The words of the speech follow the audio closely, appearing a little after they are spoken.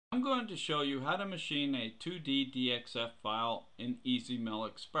I'm going to show you how to machine a 2D DXF file in EasyMill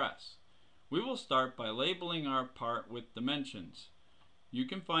Express. We will start by labeling our part with dimensions. You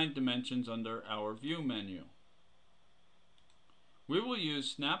can find dimensions under our View menu. We will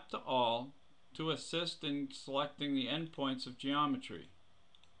use Snap to All to assist in selecting the endpoints of geometry.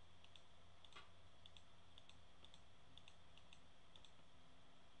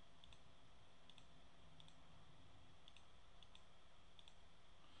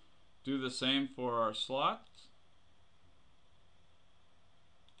 Do the same for our slots.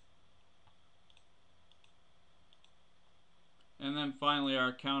 And then finally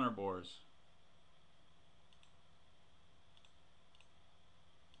our counterbores.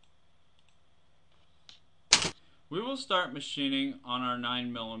 We will start machining on our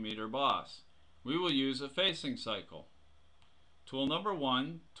 9mm boss. We will use a facing cycle. Tool number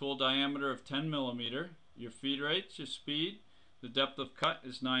 1, tool diameter of 10mm, your feed rates, your speed, the depth of cut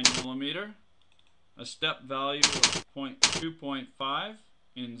is 9mm, a step value of 2.5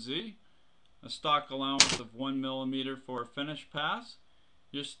 in Z, a stock allowance of 1mm for a finish pass.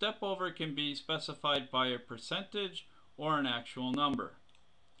 Your step over can be specified by a percentage or an actual number.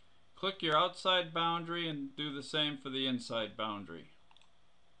 Click your outside boundary and do the same for the inside boundary.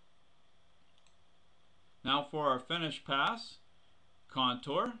 Now for our finish pass,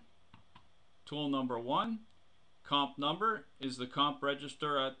 contour, tool number 1, comp number is the comp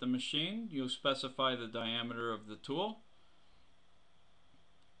register at the machine. You'll specify the diameter of the tool.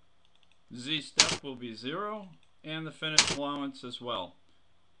 Z step will be 0 and the finish allowance as well.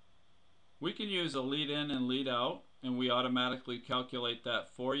 We can use a lead in and lead out, and we automatically calculate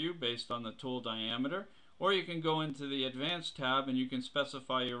that for you based on the tool diameter, or you can go into the advanced tab and you can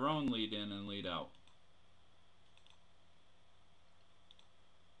specify your own lead in and lead out.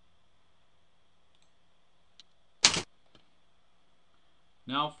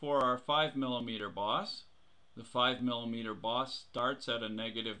 Now for our 5mm boss. The 5mm boss starts at a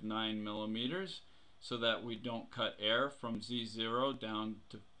 -9mm so that we don't cut air from Z0 down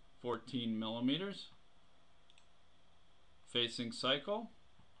to 14mm. Facing cycle,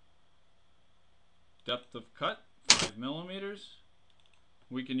 depth of cut 5mm.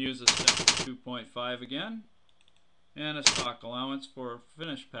 We can use a step of 2.5 again, and a stock allowance for a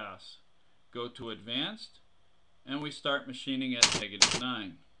finish pass. Go to advanced, and we start machining at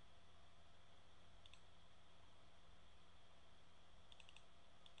 -9.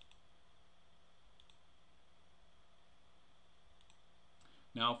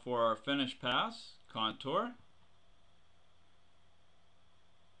 Now for our finish pass, contour,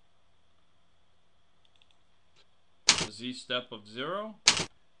 a Z step of 0,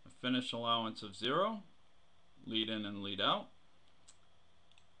 a finish allowance of 0, lead in and lead out.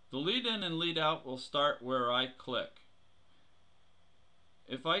 The lead in and lead out will start where I click.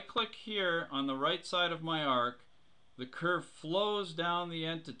 If I click here on the right side of my arc, the curve flows down the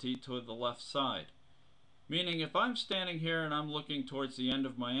entity to the left side. Meaning if I'm standing here and I'm looking towards the end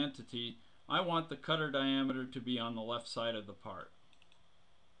of my entity, I want the cutter diameter to be on the left side of the part.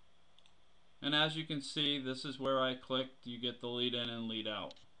 And as you can see, this is where I clicked. You get the lead in and lead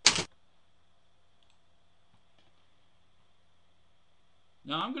out.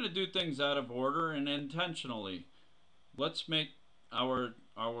 Now I'm going to do things out of order and intentionally. Let's make our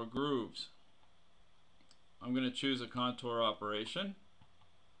grooves. I'm going to choose a contour operation.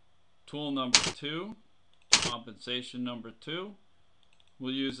 Tool number 2, compensation number 2.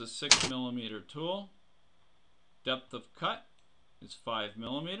 We'll use a 6mm tool. Depth of cut is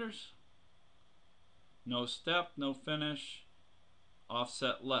 5mm. No step, no finish,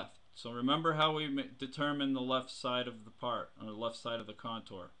 offset left. So remember how we determine the left side of the part, or the left side of the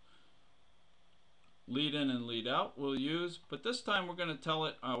contour. Lead in and lead out we'll use, but this time we're going to tell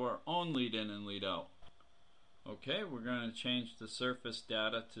it our own lead in and lead out. Okay, we're going to change the surface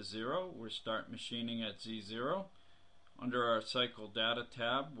data to 0. We'll start machining at Z0. Under our cycle data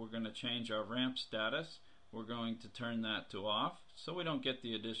tab, we're going to change our ramp status. We're going to turn that to off so we don't get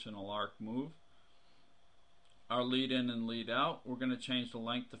the additional arc move. Our lead in and lead out, we're going to change the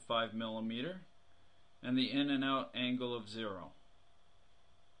length to 5mm and the in and out angle of 0.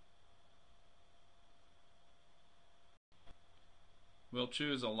 We'll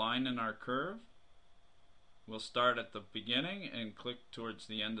choose a line in our curve. We'll start at the beginning and click towards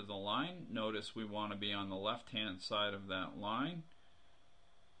the end of the line. Notice we want to be on the left hand side of that line.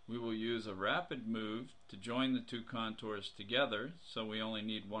 We will use a rapid move to join the two contours together, so we only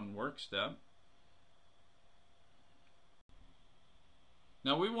need one work step.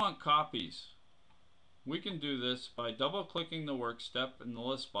 Now we want copies. We can do this by double clicking the work step in the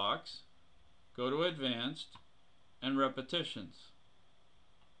list box, go to advanced, and repetitions.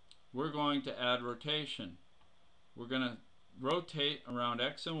 we're going to add rotation. We're going to rotate around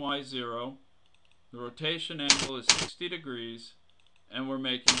X and Y 0. The rotation angle is 60 degrees, and we're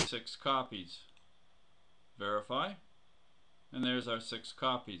making 6 copies. Verify, and there's our 6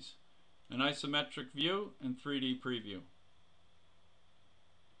 copies. An isometric view and 3D preview.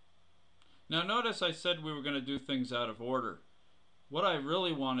 Now notice I said we were going to do things out of order. What I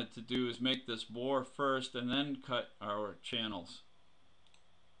really wanted to do is make this bore first and then cut our channels.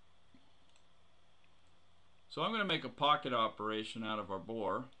 So I'm going to make a pocket operation out of our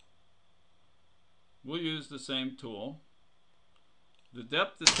bore. We'll use the same tool. The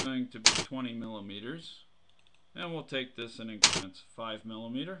depth is going to be 20 millimeters, and we'll take this in increments 5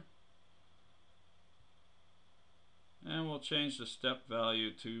 millimeter. And we'll change the step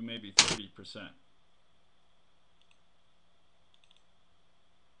value to maybe 30%.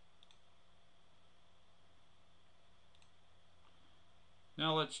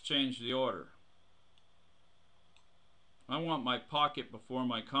 Now let's change the order. I want my pocket before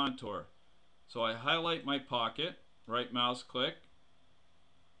my contour. So I highlight my pocket, right mouse click,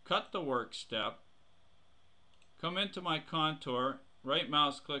 cut the work step, come into my contour, right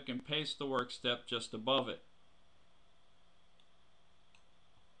mouse click and paste the work step just above it.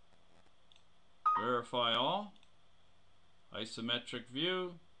 Verify all, isometric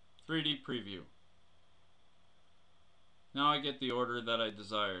view, 3D preview. Now I get the order that I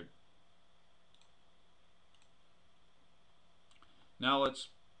desired. Now let's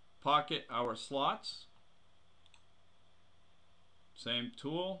pocket our slots. Same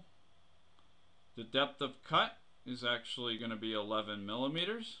tool. The depth of cut is actually going to be 11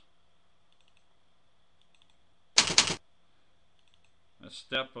 millimeters. A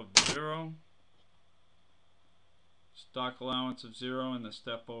step of 0. Stock allowance of 0 and the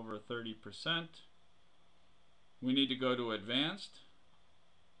step over 30%. We need to go to advanced,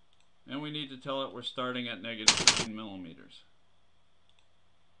 and we need to tell it we're starting at -9 millimeters.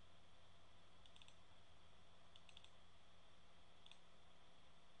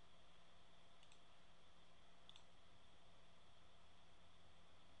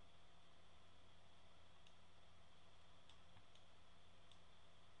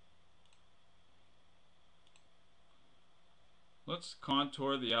 Let's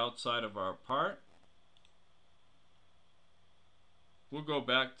contour the outside of our part. We'll go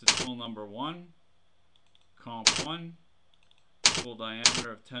back to tool number 1, comp 1, tool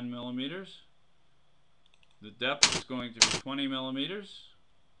diameter of 10 millimeters. The depth is going to be 20 millimeters.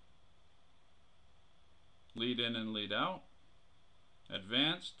 Lead in and lead out.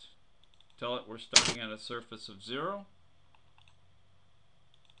 Advanced, tell it we're starting at a surface of 0.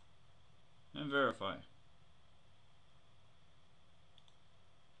 And verify.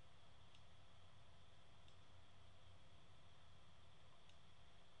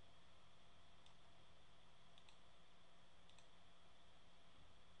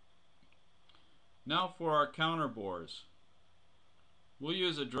 Now for our counter bores. We'll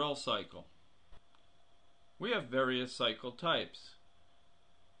use a drill cycle. We have various cycle types.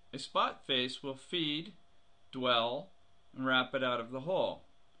 A spot face will feed, dwell, and wrap it out of the hole.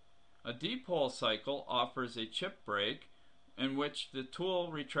 A deep hole cycle offers a chip break in which the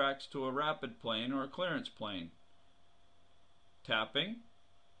tool retracts to a rapid plane or a clearance plane. Tapping,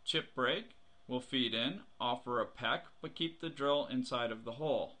 chip break, will feed in, offer a peck, but keep the drill inside of the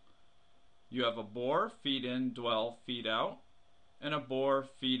hole. You have a bore, feed in, dwell, feed out, and a bore,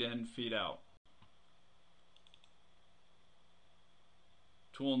 feed in, feed out.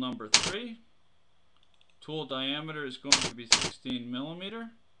 Tool number 3. Tool diameter is going to be 16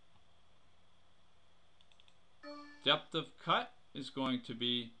 millimeter. Depth of cut is going to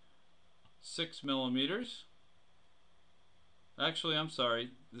be 6 millimeters. Actually, I'm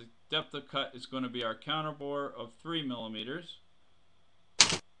sorry, the depth of cut is going to be our counter bore of 3 millimeters.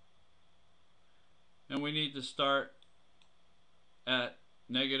 And we need to start at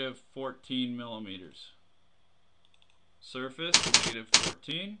 -14 millimeters. Surface,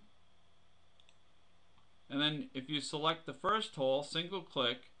 -14. And then if you select the first hole, single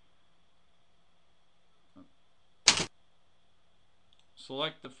click,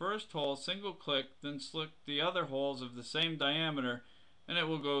 select the first hole, single click, then select the other holes of the same diameter, and it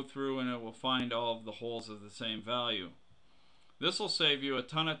will go through and it will find all of the holes of the same value. This will save you a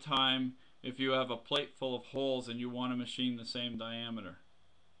ton of time if you have a plate full of holes and you want to machine the same diameter.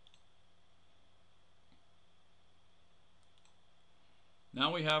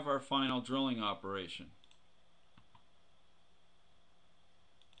 Now we have our final drilling operation.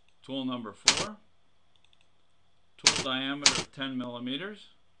 Tool number 4. Tool diameter of 10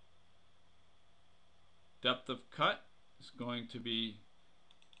 millimeters. Depth of cut is going to be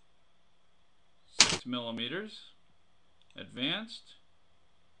 6 millimeters. Advanced,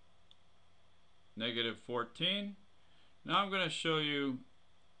 -14. Now I'm going to show you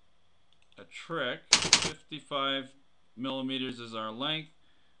a trick. 55 millimeters is our length,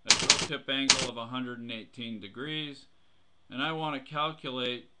 a drill tip angle of 118 degrees, and I want to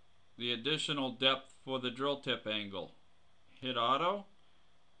calculate the additional depth for the drill tip angle. Hit auto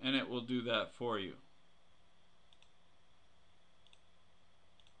and it will do that for you.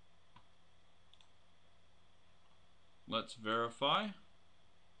 Let's verify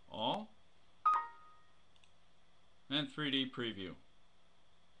all and 3D preview.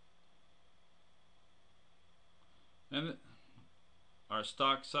 And our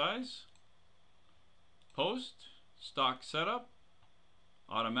stock size, post, stock setup,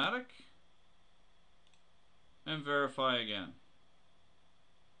 automatic, and verify again.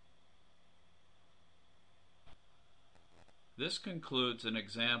 This concludes an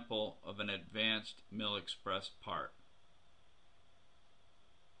example of an advanced Mill Express part.